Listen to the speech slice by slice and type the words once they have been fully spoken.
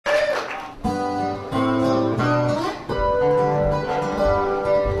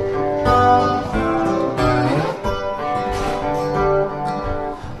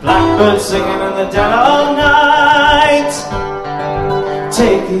Blackbird singing in the dead of night.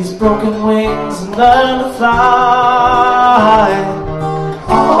 Take these broken wings and learn to fly.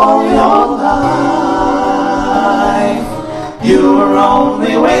 All your life you were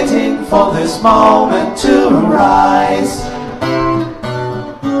only waiting for this moment to rise.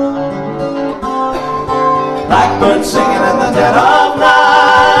 Blackbird singing in the dead of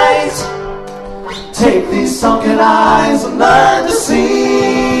night. Take these sunken eyes and learn to see.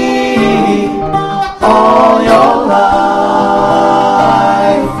 All your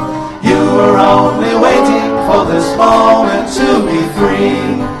life you were only waiting for this moment to be free.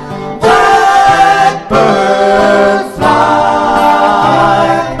 Blackbird fly,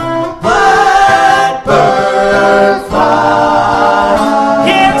 blackbird fly,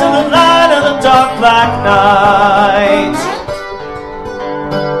 into the light of the dark black night.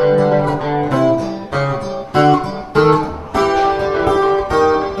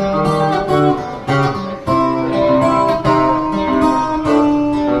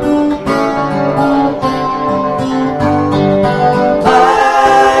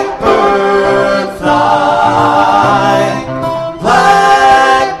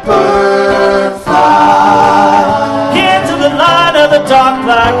 Dark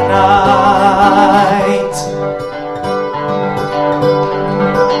black night.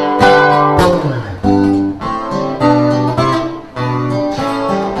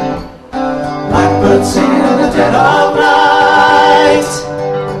 Blackbird singing in the dead of night.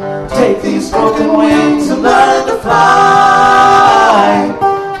 Take these broken wings and learn to fly.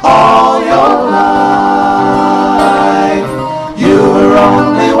 All your life you were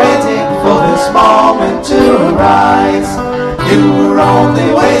only waiting for this moment to rise. You were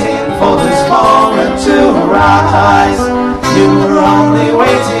only waiting for this moment to rise. You were only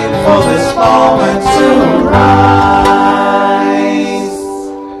waiting for this moment to rise.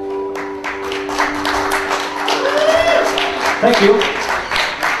 Thank you.